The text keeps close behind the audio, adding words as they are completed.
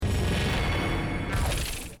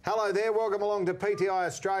Hello there, welcome along to PTI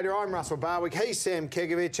Australia. I'm Russell Barwick, he's Sam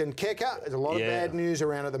Kekovich, and Keka. There's a lot of bad news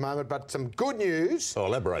around at the moment, but some good news. Oh,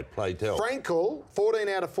 elaborate, play tell. Frankel, 14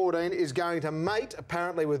 out of 14, is going to mate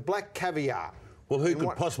apparently with black caviar. Well, who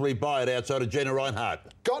could possibly buy it outside of Jenna Reinhardt?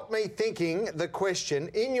 Got me thinking the question,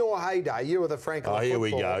 in your heyday, you were the Frankel Oh, here we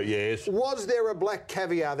go, yes. Was there a black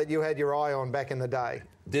caviar that you had your eye on back in the day?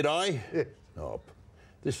 Did I? Yeah. Oh,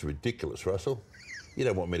 this is ridiculous, Russell. You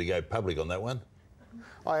don't want me to go public on that one?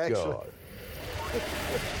 I actually... God.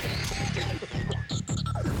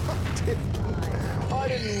 I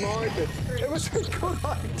didn't mind it. It was a good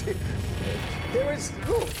idea. There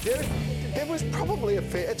was probably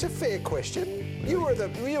it's a fair question. You were the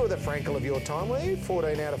Frankel of your time, were you?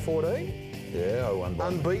 14 out of 14? Yeah, I won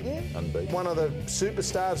one. Unbeaten? One of the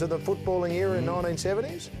superstars of the footballing era in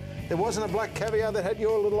 1970s? There wasn't a black caviar that had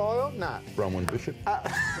your little eye on? No. Bronwyn Bishop.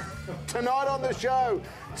 Tonight on the show,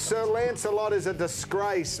 Sir Lancelot is a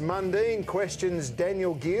disgrace. Mundine questions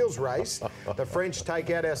Daniel Gill's race. The French take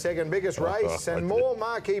out our second biggest race, and more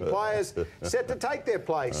marquee players set to take their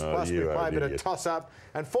place. Plus, we play a bit of toss-up.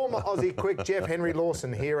 And former Aussie quick Jeff Henry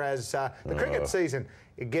Lawson here as the cricket season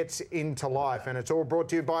gets into life. And it's all brought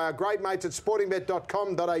to you by our great mates at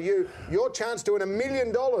sportingbet.com.au. Your chance to win $1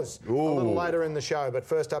 million a little later in the show. But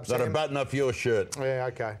first up, Sam. Not a button off your shirt. Yeah,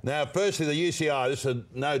 OK. Now, firstly, the UCI. This is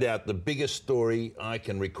no doubt the biggest story I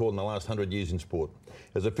can recall in the last 100 years in sport.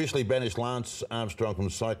 Has officially banished Lance Armstrong from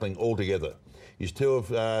cycling altogether. His Tour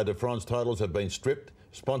de France titles have been stripped.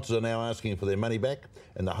 Sponsors are now asking for their money back,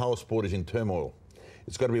 and the whole sport is in turmoil.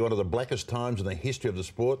 It's got to be one of the blackest times in the history of the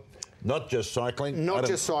sport. Not just cycling. Not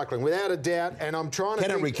just cycling, without a doubt. And I'm trying to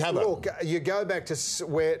think... Can it recover? Look, you go back to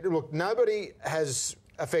where... Look, nobody has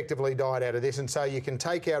effectively died out of this, and so you can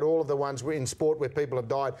take out all of the ones in sport where people have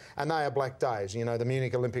died, and they are black days, you know, the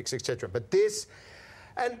Munich Olympics, etc. But this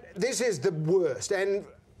is the worst. And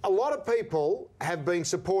a lot of people have been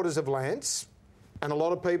supporters of Lance, and a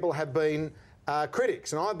lot of people have been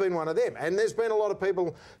critics, and I've been one of them. And there's been a lot of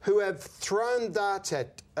people who have thrown darts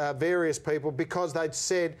at various people because they'd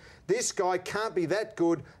said, this guy can't be that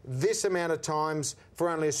good this amount of times for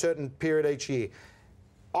only a certain period each year.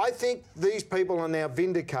 I think these people are now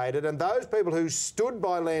vindicated, and those people who stood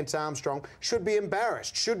by Lance Armstrong should be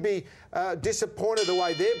embarrassed, should be disappointed the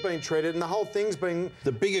way they've been treated, and the whole thing's been...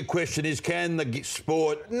 The bigger question is, can the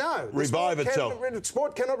sport revive itself?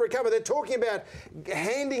 Sport cannot recover. They're talking about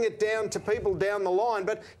handing it down to people down the line,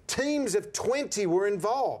 but teams of 20 were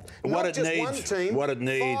involved. Not just one team,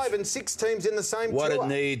 5 and 6 teams in the same tour. What it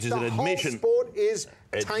needs is an admission. The whole sport is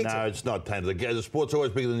tainted. No, it's not tainted. The sport's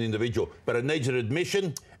always bigger than the individual, but it needs an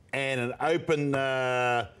admission and an open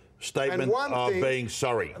statement of being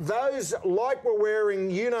sorry. Those like we're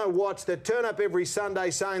wearing you-know-whats that turn up every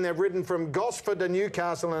Sunday saying they've ridden from Gosford to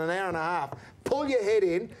Newcastle in an hour and a half, pull your head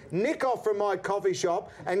in, nick off from my coffee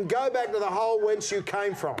shop and go back to the hole whence you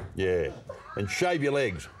came from. Yeah, and shave your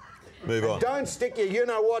legs. Move on. Don't stick your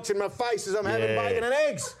you-know-whats in my face as I'm having bacon and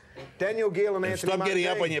eggs. Daniel Gill and Anthony Stop getting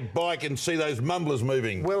up on your bike and see those mumblers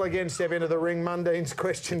moving. Will again step into the ring. Mundine's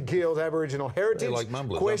questioned Gill's Aboriginal heritage. Like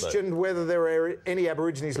mumblers, questioned whether there are any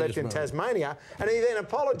Aborigines left in Tasmania. And he then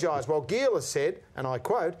apologised. While Gill has said, and I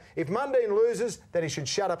quote, if Mundine loses, then he should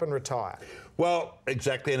shut up and retire. Well,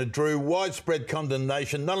 exactly. And it drew widespread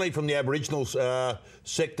condemnation, not only from the Aboriginal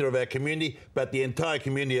sector of our community, but the entire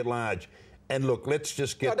community at large. And look, let's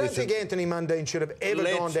just get this... I don't think Anthony Mundine should have ever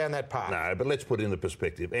gone down that path. No, but let's put it into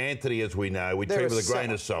perspective. Anthony, as we know, we treat with a grain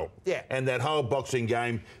of salt. Yeah. And that whole boxing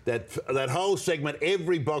game, that whole segment,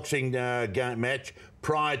 every boxing game match,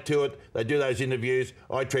 prior to it, they do those interviews.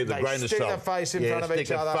 I treat with a grain of salt. Stick their face in front of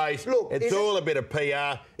each other. Face. Look, it's all a bit of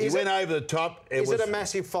PR. He went over the top. Is it a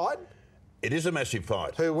massive fight? It is a massive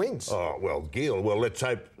fight. Who wins? Oh, well, Gill. Well, let's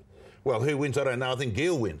hope... Well, who wins? I don't know. I think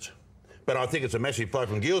Gill wins. But I think it's a massive fight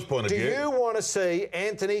from Gill's point of view. Do you want to see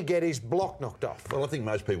Anthony get his block knocked off? Well, I think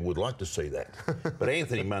most people would like to see that. But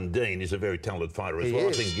Anthony Mundine is a very talented fighter as well.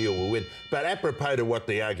 I think Gill will win. But apropos to what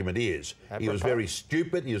the argument is, he was very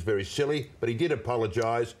stupid, he was very silly, but he did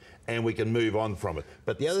apologise, and we can move on from it.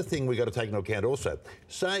 But the other thing we've got to take into account also,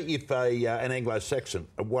 say if an Anglo-Saxon,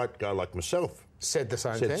 a white guy like myself, said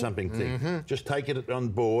something. Just take it on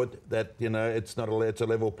board that, you know, it's not it's a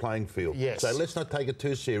level playing field. Yes. So let's not take it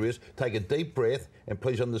too serious. Take a deep breath and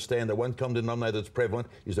please understand that one common denominator that's prevalent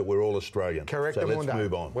is that we're all Australian. Correct. So let's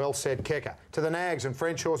move on. Well said, Keka. To the Nags, and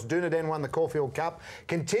French horse Dunedin won the Caulfield Cup,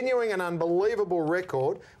 continuing an unbelievable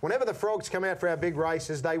record. Whenever the Frogs come out for our big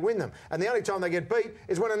races, they win them. And the only time they get beat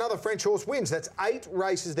is when another French horse wins. That's 8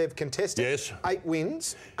 races they've contested. Yes. 8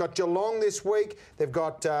 wins. Got Geelong this week. They've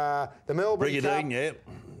got the Melbourne Cup.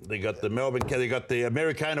 They got the Melbourne. They got the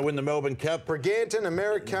Americana to win the Melbourne Cup. Brigantin,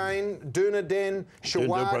 Americane, Dunedin,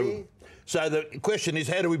 Shawadi. So the question is,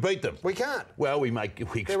 how do we beat them? We can't. Well, we try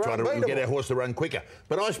to get our horse to run quicker.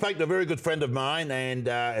 But I spoke to a very good friend of mine, and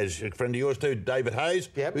as a friend of yours too, David Hayes,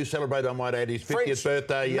 who celebrated, I might add, his 50th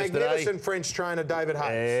birthday yesterday. Magnificent French trainer, David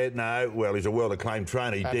Hayes. No, well, he's a world-acclaimed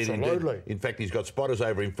trainer. Absolutely. In fact, he's got spotters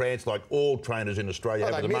over in France, like all trainers in Australia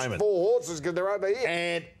at the moment. They missed 4 horses because they're over here.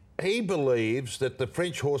 And he believes that the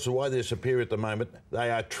French horses, why they're superior at the moment,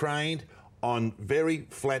 they are trained on very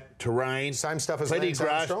flat terrain. Same stuff as plenty Lance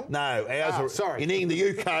grass. Armstrong? No, ours are. Sorry. In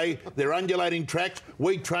the UK, they're undulating tracks.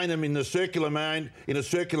 We train them in the circular vein,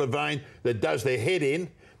 that does their head in.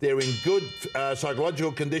 They're in good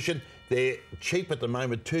psychological condition. They're cheap at the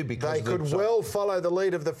moment too because they could well follow the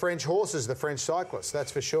lead of the French horses, the French cyclists.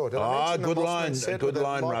 That's for sure. Good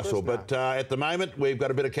line, Russell. No. But at the moment, we've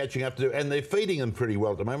got a bit of catching up to do, and they're feeding them pretty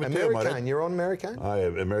well at the moment. Americane, you're on Americane?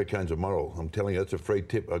 Americane's a moral. I'm telling you, that's a free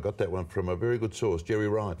tip. I got that one from a very good source, Jerry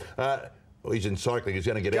Ryan. Well, he's in cycling. He's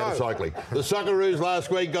going to get out of cycling. The Socceroos last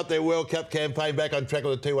week got their World Cup campaign back on track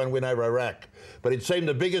with a 2-1 win over Iraq. But it seemed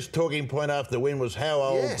the biggest talking point after the win was how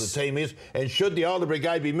old the team is and should the older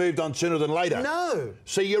brigade be moved on sooner than later. No.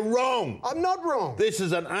 So you're wrong. I'm not wrong. This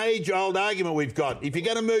is an age-old argument we've got. If you're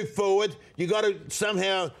going to move forward, you've got to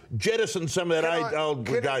somehow jettison some of that age-old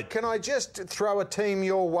brigade. Can I just throw a team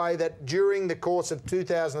your way that during the course of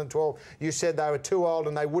 2012 you said they were too old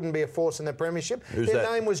and they wouldn't be a force in the premiership?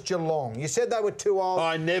 Their name was Geelong. You said they were too old.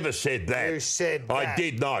 I never said that. You said that. I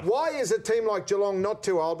did not. Why is a team like Geelong not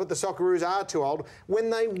too old, but the Socceroos are too old when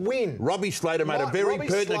they win? Robbie Slater made a very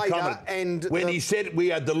pertinent comment when he said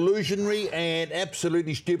we are delusionary and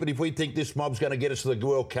absolutely stupid if we think this mob's going to get us to the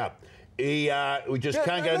World Cup. We just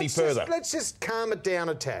can't go any further. Let's just calm it down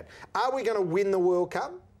a tad. Are we going to win the World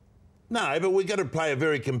Cup? No, but we've got to play a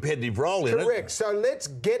very competitive role in it. Correct. So let's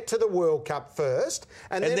get to the World Cup first.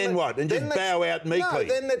 And then what? And just bow out meekly?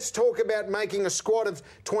 No, then let's talk about making a squad of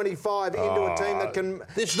 25 into a team that can...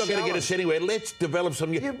 This is not going to get us anywhere. Let's develop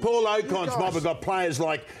some... Paul Ocon's mob have got players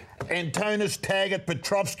like Antonis, Taggart,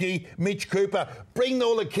 Petrovsky, Mitch Cooper. Bring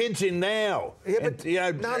all the kids in now.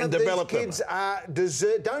 Yeah, but none of these kids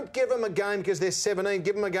deserve... Don't give them a game because they're 17.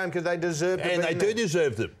 Give them a game because they deserve to And they do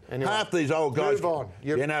deserve them. Anyway, half these old guys... Move on.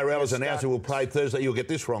 The NRL's announcer will play Thursday. You'll get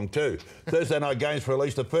this wrong too. Thursday night games for at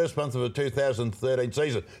least the first month of the 2013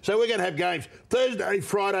 season. So we're going to have games Thursday,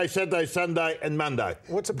 Friday, Saturday, Sunday and Monday.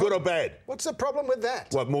 Good or bad? What's the problem with that?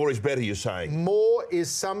 What, more is better, you're saying? More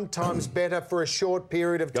is sometimes better for a short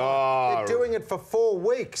period of time. They're doing it for 4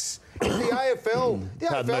 weeks. The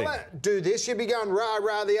AFL do this, you'd be going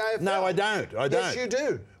rah-rah the AFL. No, I don't. Yes, you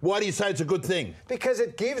do. Why do you say it's a good thing? Because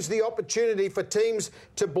it gives the opportunity for teams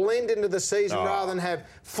to blend into the season rather than have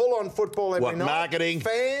full-on football every night. Marketing?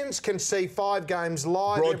 Fans can see 5 games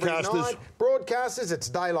live every night. Broadcasters, it's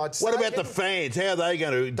daylight saving. What about the fans? How are they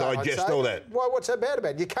going to digest all that? Well, what's so bad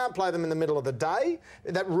about it? You can't play them in the middle of the day.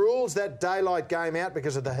 That rules that daylight game out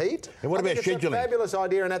because of the heat. And what about scheduling? It's a fabulous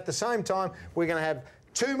idea, and at the same time, we're going to have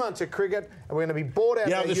 2 months of cricket, and we're going to be bored out.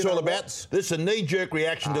 You know what this is all about? This is a knee-jerk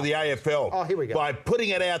reaction to the AFL. Oh, here we go. By putting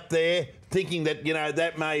it out there, thinking that,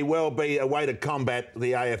 that may well be a way to combat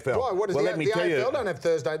the AFL. Why? What is the AFL don't have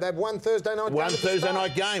Thursday. They have one Thursday night game. One Thursday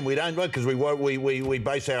night game. We don't, because we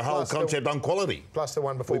base our whole concept on quality. Plus the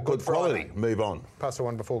one before Good Friday. Quality. Move on. Plus the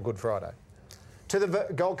one before Good Friday. To the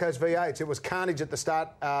Gold Coast V8s, it was carnage at the start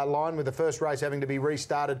line, with the first race having to be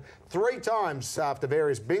restarted 3 times after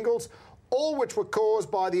various bingles, all which were caused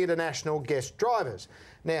by the international guest drivers.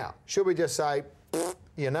 Now, should we just say,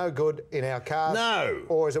 you're no good in our cars? No.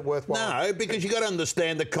 Or is it worthwhile? No, because you've got to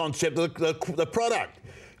understand the concept of the product.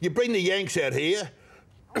 You bring the Yanks out here.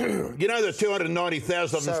 You know that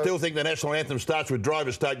 290,000 of them still think the national anthem starts with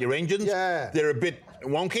 "Driver, start your engines." Yeah. They're a bit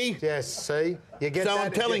wonky. Yes, see? You get so that.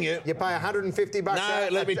 I'm telling you. You pay $150 No,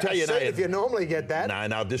 let me tell you. No, if you normally get that. No,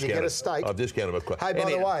 I've discounted. You get a steak. I've discounted it. Hey, by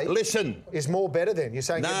the way. Listen. Is more better then? You're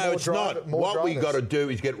saying no, it's not. What we got to do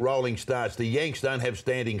is get rolling starts. The Yanks don't have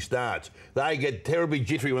standing starts. They get terribly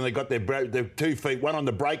jittery when they got their 2 feet, one on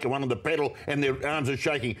the brake and one on the pedal, and their arms are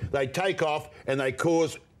shaking. They take off and they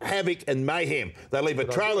cause havoc and mayhem. They leave a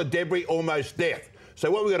trail of debris, almost death. So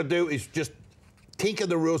what we've got to do is just tinker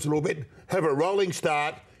the rules a little bit, have a rolling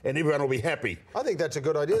start, and everyone will be happy. I think that's a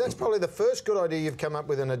good idea. That's probably the first good idea you've come up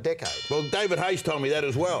with in a decade. Well, David Hayes told me that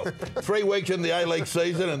as well. 3 weeks in the A-League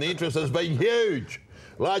season, and the interest has been huge.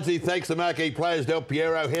 Largely thanks to marquee players Del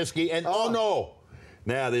Piero, Heskey and Ono.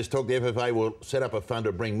 Now, there's talk the FFA will set up a fund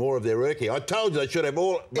to bring more of their Irky. I told you they should have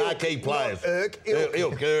all marquee players. Ilk.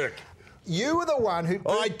 Ilk. You were the one who...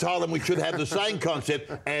 I told them we should have the same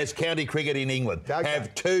concept as county cricket in England. Okay.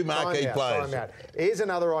 Have two marquee players. Time out. Here's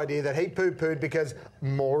another idea that he poo-pooed because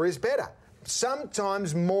more is better.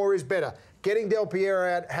 Sometimes more is better. Getting Del Piero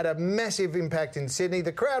out had a massive impact in Sydney.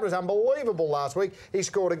 The crowd was unbelievable last week. He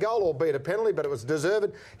scored a goal, albeit a penalty, but it was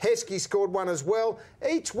deserved. Heskey scored one as well.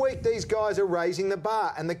 Each week these guys are raising the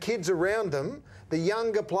bar, and the kids around them, the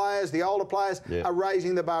younger players, the older players, are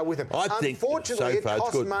raising the bar with them. Unfortunately, it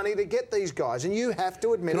costs money to get these guys, and you have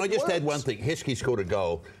to admit it. Can I just add one thing? Heskey scored a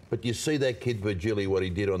goal, but you see that kid Virgili, what he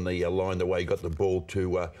did on the line, the way he got the ball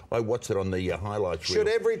to... I watched it on the highlights reel. Should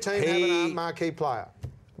every team have an marquee player?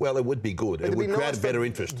 Well, it would be good. It would create better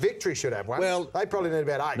interest. Victory should have one. Well, they probably need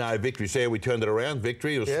about 8. No, Victory said we turned it around.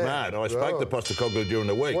 Victory was smart. I spoke to Postecoglou during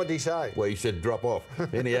the week. What did he say? Well, he said drop off.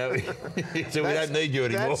 Anyhow, he said we don't need you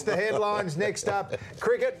anymore. That's the headlines. Next up,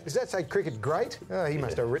 cricket. Does that say cricket great? Oh, he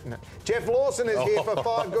must have written it. Jeff Lawson is here for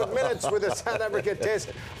 5 good minutes with the South Africa Test.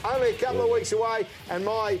 Only a couple of weeks away, and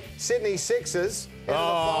my Sydney Sixers in the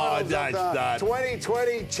finals of the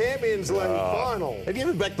 2020 Champions League final. Have you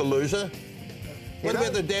ever backed the loser? What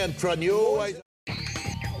about the downtrodden? You always...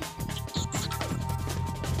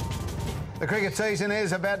 The cricket season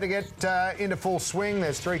is about to get into full swing.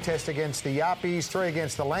 There's 3 tests against the Yappies, 3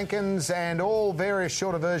 against the Lankans, and all various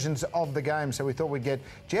shorter versions of the game. So we thought we'd get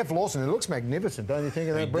Jeff Lawson, who looks magnificent, don't you think?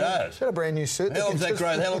 Of that? He does. Got a brand new suit. How long's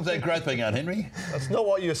that growth been on, Henry? That's not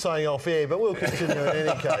what you were saying off air, but we'll continue in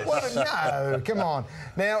any case. Well, no, come on.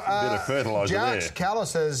 Now, a bit of fertiliser there. Jarks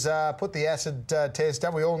Callis has put the acid test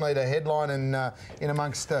up. We all need a headline in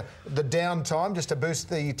amongst the downtime just to boost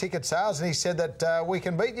the ticket sales, and he said that we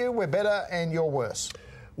can beat you, we're better, and you're worse.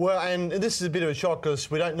 Well, and this is a bit of a shock because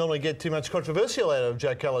we don't normally get too much controversial out of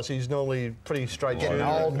Jack Callis. He's normally pretty straight. Getting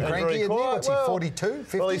old and cranky, isn't he? What's he, 42,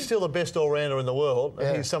 50? Well, he's still the best all-rounder in the world.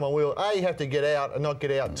 Yeah. He's someone we'll, have to get out and not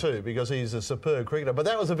get out too because he's a superb cricketer. But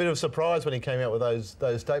that was a bit of a surprise when he came out with those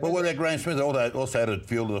statements. Well, what about Graham Smith? Also added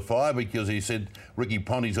fuel to the fire because he said Ricky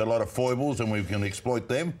Ponting's got a lot of foibles and we can exploit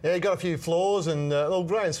them. Yeah, he got a few flaws and, well,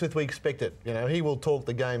 Graham Smith, we expect it. You know, he will talk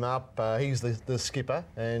the game up. He's the skipper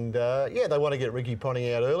and, they want to get Ricky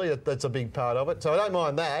Ponting out early. That's a big part of it. So I don't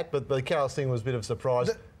mind that, but the Callis thing was a bit of a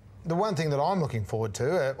surprise. The one thing that I'm looking forward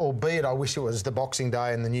to, albeit I wish it was the Boxing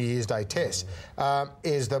Day and the New Year's Day test,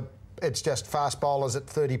 is it's just fast bowlers at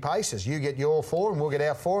 30 paces. You get your 4 and we'll get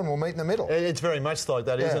our 4 and we'll meet in the middle. It's very much like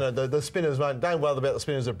that, isn't it? The spinners don't bother about the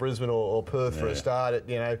spinners at Brisbane or Perth for a start.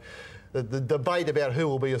 The debate about who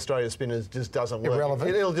will be Australia's spinners just doesn't work.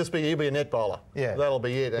 Irrelevant. He'll be a net bowler. Yeah. That'll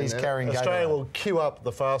be it. He's carrying Australia will queue up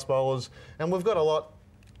the fast bowlers, and we've got a lot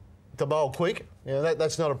to bowl quick.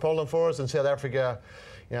 That's not a problem for us. In South Africa,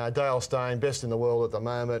 Dale Steyn, best in the world at the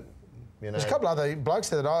moment. There's a couple other blokes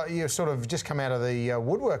there that you've sort of just come out of the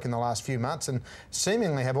woodwork in the last few months and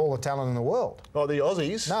seemingly have all the talent in the world. Oh, the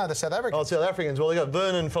Aussies? No, the South Africans. Oh, South Africans. Well, they got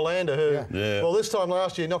Vernon Philander, who, well, this time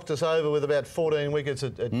last year knocked us over with about 14 wickets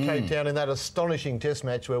at Cape Town in that astonishing test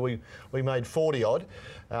match where we made 40-odd.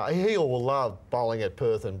 He will love bowling at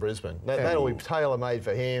Perth and Brisbane. That'll be tailor-made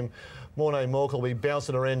for him. Morne Morkel will be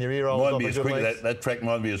bouncing around your ear holes. That track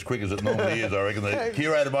might be as quick as it normally is, I reckon. The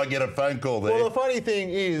curator might get a phone call there. Well, the funny thing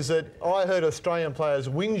is that I heard Australian players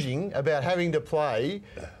whinging about having to play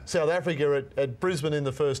South Africa at Brisbane in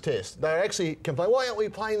the first test. They're actually complaining, why aren't we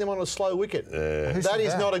playing them on a slow wicket? That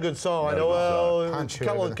is not a good sign.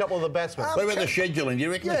 A couple of the batsmen. What about the scheduling? Do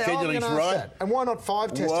you reckon the scheduling's right? That. And why not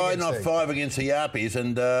 5 tests Why not 5 against the Yappies?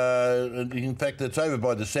 And in fact, it's over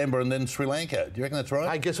by December and then Sri Lanka. Do you reckon that's right?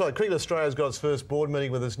 Hey, guess what? Cricket Australia's got its first board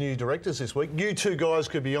meeting with its new directors this week. You two guys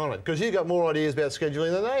could be on it because you've got more ideas about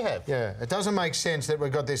scheduling than they have. Yeah, it doesn't make sense that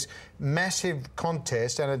we've got this massive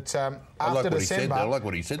contest and it's after December. I like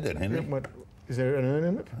what he said there, Henry. Is there an earn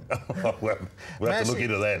in it? Well, we'll have to look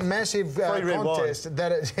into that. Massive contest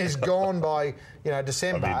that has gone by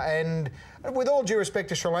December. And with all due respect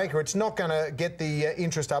to Sri Lanka, it's not going to get the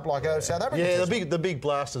interest up like South Africa. Yeah, the big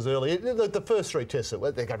blasters early. The first 3 tests, they're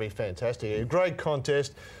going to be fantastic. A great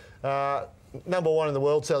contest. Number 1 in the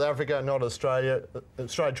world, South Africa, not Australia.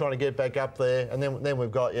 Australia trying to get back up there, and then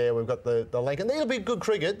we've got the Lankans. They'll be good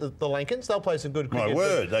cricket, the Lankans. They'll play some good cricket. My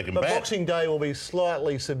word, they can bat. But Boxing Day will be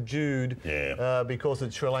slightly subdued because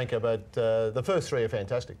it's Sri Lanka. But the first 3 are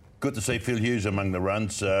fantastic. Good to see Phil Hughes among the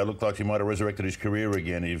runs. Looked like he might have resurrected his career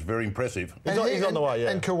again. He's very impressive. He's on the way,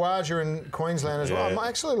 yeah. And Khawaja in Queensland as well. I'm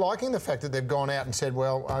actually liking the fact that they've gone out and said,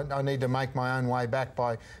 well, I need to make my own way back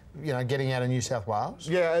by, getting out of New South Wales.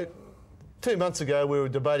 Yeah. 2 months ago, we were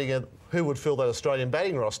debating who would fill that Australian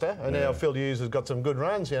batting roster. And now Phil Hughes has got some good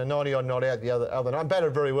runs, 90-odd not out the other night.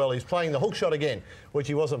 Batted very well. He's playing the hook shot again, which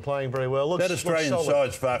he wasn't playing very well. That Australian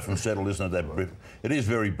side's far from settled, isn't it? It is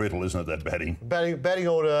very brittle, isn't it, that batting? Batting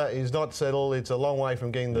order is not settled. It's a long way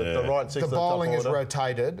from getting the right six. The bowling is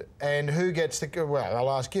rotated. And who gets the... Well,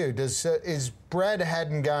 I'll ask you. Is Brad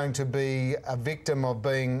Haddin going to be a victim of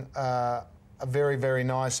being a very, very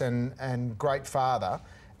nice and great father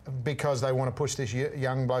because they want to push this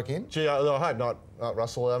young bloke in? Gee, I hope not,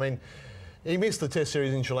 Russell. I mean, he missed the Test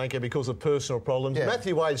series in Sri Lanka because of personal problems. Yeah.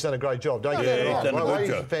 Matthew Wade's done a great job, don't you? Yeah, he's done a good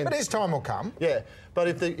job. But his time will come. Yeah, but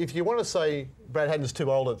if you want to say Brad Haddin's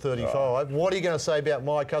too old at 35, what are you going to say about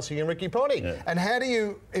Mike Hussey and Ricky Ponting? Yeah. And how do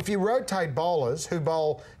you, if you rotate bowlers who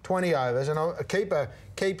bowl 20 overs and a keeper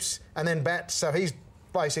keeps and then bats, so he's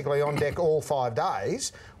basically on deck all 5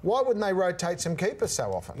 days, why wouldn't they rotate some keepers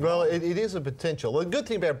so often? Well, it is a potential. The good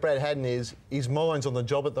thing about Brad Haddin is his mind's on the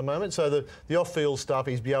job at the moment, so the off-field stuff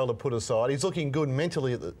he's be able to put aside. He's looking good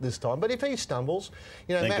mentally at this time, but if he stumbles,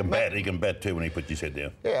 he can bat too when he puts his head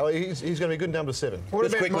down. Yeah, well, he's going to be good number 7.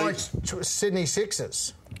 What about my Sydney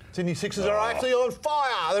Sixers? Sydney Sixers are actually on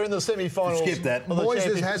fire. They're in the semi-finals. Skip that.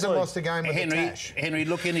 Moises hasn't lost a game with the cash. Henry,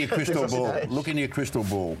 look into your crystal ball. Look into your crystal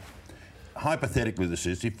ball. Hypothetically, this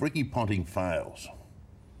is, if Ricky Ponting fails,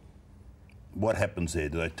 what happens there?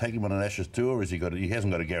 Do they take him on an Ashes tour, or he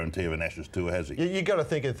hasn't got a guarantee of an Ashes tour, has he? You've got to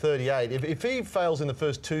think at 38. If he fails in the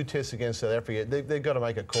first 2 tests against South Africa, they've got to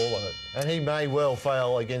make a call on it. And he may well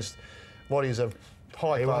fail against what is a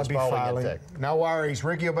high-class bowling attack. No worries.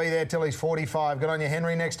 Ricky will be there till he's 45. Good on you,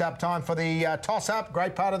 Henry. Next up, time for the toss-up.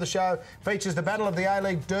 Great part of the show. Features the Battle of the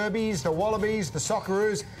A-League Derbies, the Wallabies, the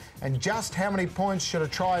Socceroos, and just how many points should a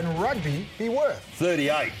try in rugby be worth?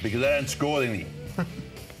 38, because they don't score any.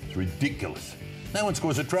 It's ridiculous. No one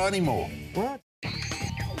scores a try anymore. What?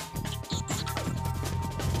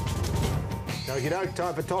 Okey-doke,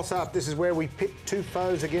 time for toss-up. This is where we pit 2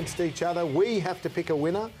 foes against each other. We have to pick a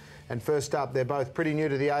winner. And first up, they're both pretty new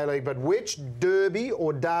to the A-League, but which derby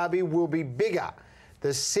or derby will be bigger?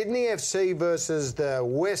 The Sydney FC versus the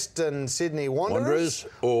Western Sydney Wanderers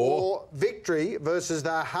or Victory versus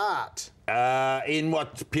the Heart? In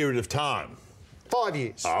what period of time? 5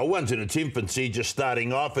 years. Oh, one's in its infancy, just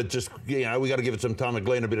starting off. It just, we got to give it some time to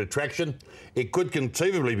glean a bit of traction. It could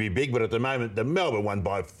conceivably be big, but at the moment, the Melbourne one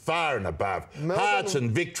by far and above. Hearts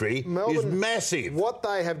and Victory is massive. What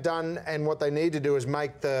they have done and what they need to do is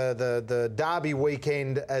make the derby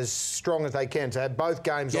weekend as strong as they can. To have both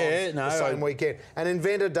games on the same weekend. And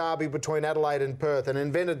invent a derby between Adelaide and Perth. And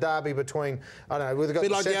invent a derby between, I don't know, we've got the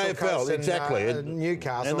like Central the AFL, Coast exactly. And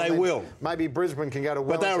Newcastle. And they will. Maybe Brisbane can go to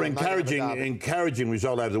Wellington. But they were encouraging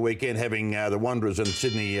result over the weekend, having the Wanderers and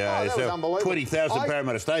Sydney 20,000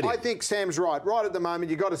 Parramatta Stadium. I think Sam's right. Right at the moment,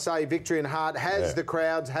 you've got to say Victory and Heart has the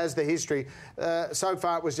crowds, has the history. So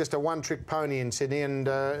far, it was just a one-trick pony in Sydney, and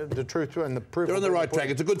the truth and the proof. They're on the right track.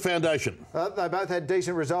 It's a good foundation. They both had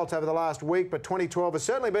decent results over the last week, but 2012 has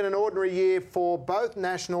certainly been an ordinary year for both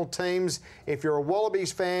national teams, if you're a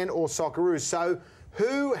Wallabies fan or Socceroos. So,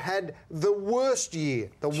 who had the worst year,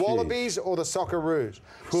 the Wallabies or the Socceroos?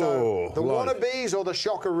 So, the Wallabies or the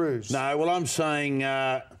Shockeroos? No, well, I'm saying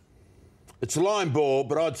it's a line ball,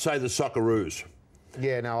 but I'd say the Socceroos.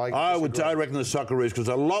 Yeah, no, I reckon the Socceroos, because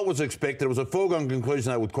a lot was expected. It was a foregone conclusion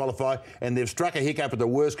they would qualify, and they've struck a hiccup at the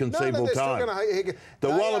worst conceivable time. The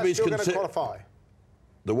Wallabies are still going to qualify.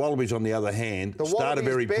 The Wallabies, on the other hand, started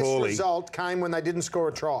very poorly. The Wallabies' best result came when they didn't score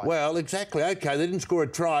a try. Well, exactly. OK, they didn't score a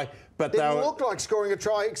try, but they didn't look like scoring a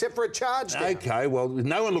try except for a charge down. OK, well,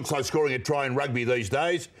 no one looks like scoring a try in rugby these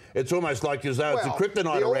days. It's almost like as though it's a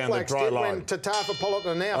kryptonite around the try line. When Tatafa Pollock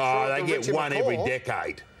announced they get one every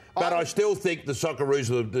decade. But I still think the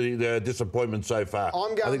Socceroos are the disappointment so far.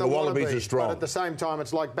 I'm going I think the Wallabies are strong. But at the same time,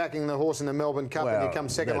 it's like backing the horse in the Melbourne Cup and you come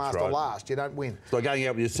second last or last. You don't win. It's like going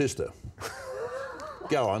out with your sister.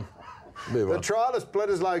 Go on. The trialist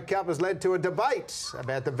Bledisloe Cup has led to a debate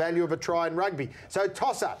about the value of a try in rugby. So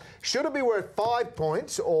toss up. Should it be worth 5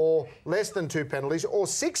 points or less than 2 penalties, or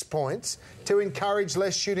 6 points to encourage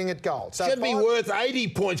less shooting at goal? So should be worth 80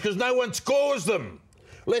 points because no one scores them.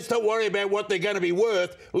 Let's not worry about what they're going to be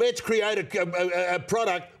worth. Let's create a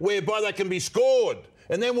product whereby they can be scored,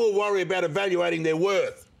 and then we'll worry about evaluating their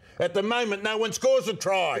worth. At the moment, no one scores a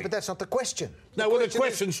try. Yeah, but that's not the question. The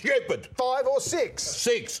question's stupid. 5 or 6?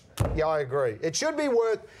 6. Yeah, I agree. It should be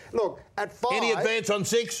worth... Look, at 5... Any advance on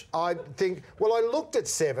 6? I think... Well, I looked at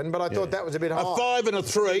 7, but I thought that was a bit high. A 5 and a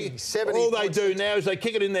 3. All they do now is they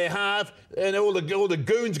kick it in their half, and all the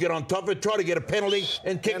goons get on top of it, try to get a penalty,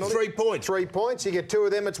 and kick 3 points. 3 points. You get 2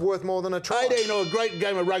 of them, it's worth more than a try. 18 or a great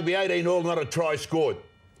game of rugby, 18 all, not a try scored.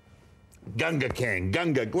 Gunga Kang.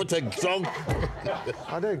 Gunga. What's that song?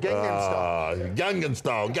 I do, Gangnam Style. Gangnam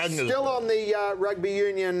Style. Gangnam. Still on the rugby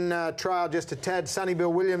union trail, just a tad. Sonny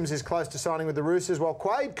Bill Williams is close to signing with the Roosters, while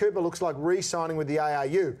Quade Cooper looks like re-signing with the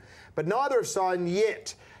ARU. But neither have signed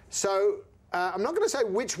yet. So I'm not going to say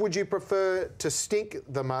which would you prefer to stink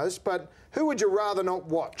the most, but who would you rather not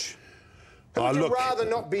watch? Who would you rather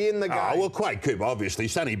not be in the game? Well, Quade Cooper, obviously.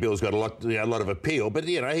 Sonny Bill's got a lot of appeal, but,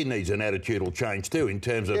 he needs an attitudinal change too in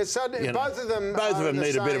terms of... Yeah, both of them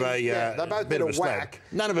need a bit of a... they both need a whack.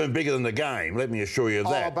 None of them are bigger than the game, let me assure you of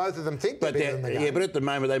that. Both of them think they're bigger than the game. Yeah, but at the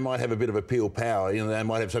moment they might have a bit of appeal power. They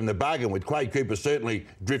might have something to bargain with. Quade Cooper's certainly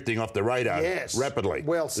drifting off the radar rapidly.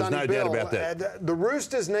 Well, There's no doubt about that. The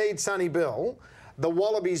Roosters need Sonny Bill. The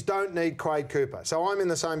Wallabies don't need Quade Cooper. So I'm in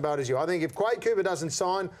the same boat as you. I think if Quade Cooper doesn't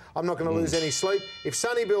sign, I'm not going to lose any sleep. If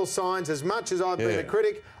Sonny Bill signs, as much as I've been a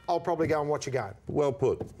critic, I'll probably go and watch a game. Well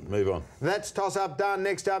put. Move on. That's toss-up done.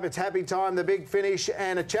 Next up, it's Happy Time, the big finish,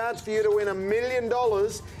 and a chance for you to win $1 million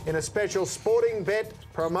in a special Sporting Bet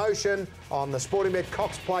promotion on the Sporting Bet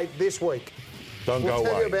Cox Plate this week. We'll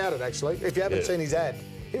tell you about it, actually, if you haven't seen his ad.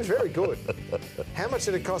 He was very good. How much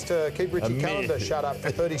did it cost to keep Richie Callender shut up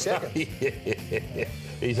for 30 seconds?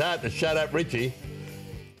 He's hard to shut up, Richie.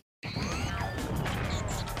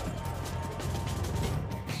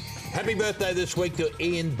 Happy birthday this week to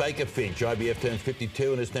Ian Baker Finch. IBF turns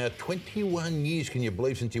 52 and it's now 21 years, can you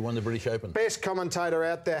believe, since he won the British Open. Best commentator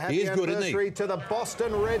out there. Happy anniversary to the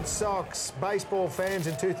Boston Red Sox. Baseball fans,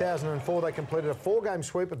 in 2004, they completed a 4-game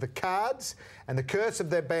sweep of the Cards, and the curse of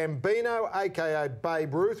their Bambino, a.k.a.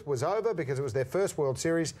 Babe Ruth, was over because it was their first World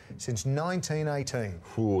Series since 1918.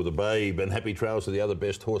 Ooh, the Babe, and happy trails to the other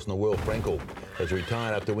best horse in the world, Frankel, has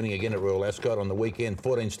retired after winning again at Royal Ascot on the weekend.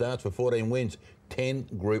 14 starts for 14 wins.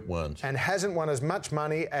 10 Group 1s. And hasn't won as much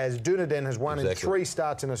money as Dunedin has won in 3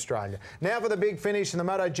 starts in Australia. Now for the big finish in the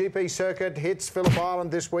MotoGP circuit. Hits Phillip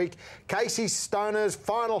Island this week. Casey Stoner's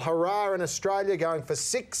final hurrah in Australia, going for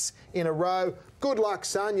 6 in a row. Good luck,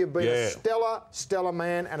 son. You've been a stellar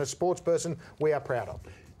man and a sports person we are proud of.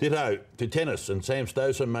 Ditto to tennis, and Sam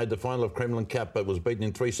Stosur made the final of Kremlin Cup but was beaten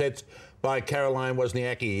in 3 sets by Caroline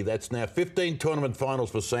Wozniacki. That's now 15 tournament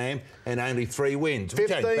finals for Sam and only 3 wins.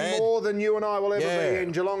 15 more than you and I will ever be.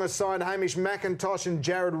 And Geelong has signed Hamish McIntosh and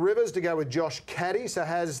Jared Rivers to go with Josh Caddy. So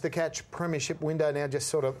has the Catch Premiership window now just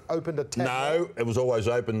sort of opened a tap? No, it was always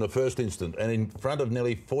open in the first instant and in front of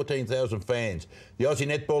nearly 14,000 fans. The Aussie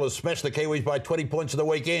netballers smashed the Kiwis by 20 points at the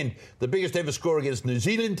weekend. The biggest ever score against New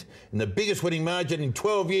Zealand and the biggest winning margin in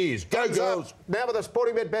 12 years. Go, girls! Now for the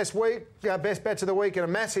Sporting Bet best bets of the week, and a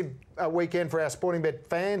massive weekend for our Sporting Bet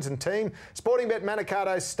fans and team. Sporting Bet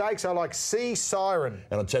Manikato Stakes, I like Sea Siren.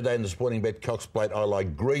 And on Saturday in the Sporting Bet Cox Plate, I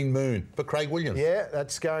like Green Moon for Craig Williams. Yeah,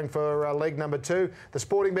 that's going for leg number 2. The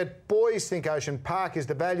Sporting Bet Boys think Ocean Park is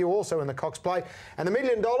the value, also in the Cox Plate. And the $1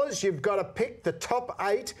 million, you've got to pick the top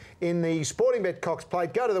 8 in the Sporting Bet Cox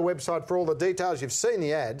Plate. Go to the website for all the details. You've seen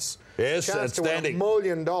the ads. Yes, outstanding. $1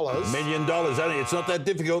 million. $1 million only. It's not that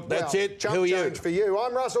difficult. That's it. Who are you? For you.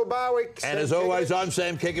 I'm Russell Barwick. And as always, I'm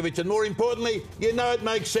Sam Kekovich. And more importantly, you know it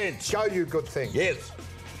makes sense. Go you good thing. Yes.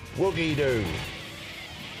 Woogie-doo.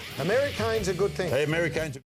 Americane's a good thing. Hey, Americane's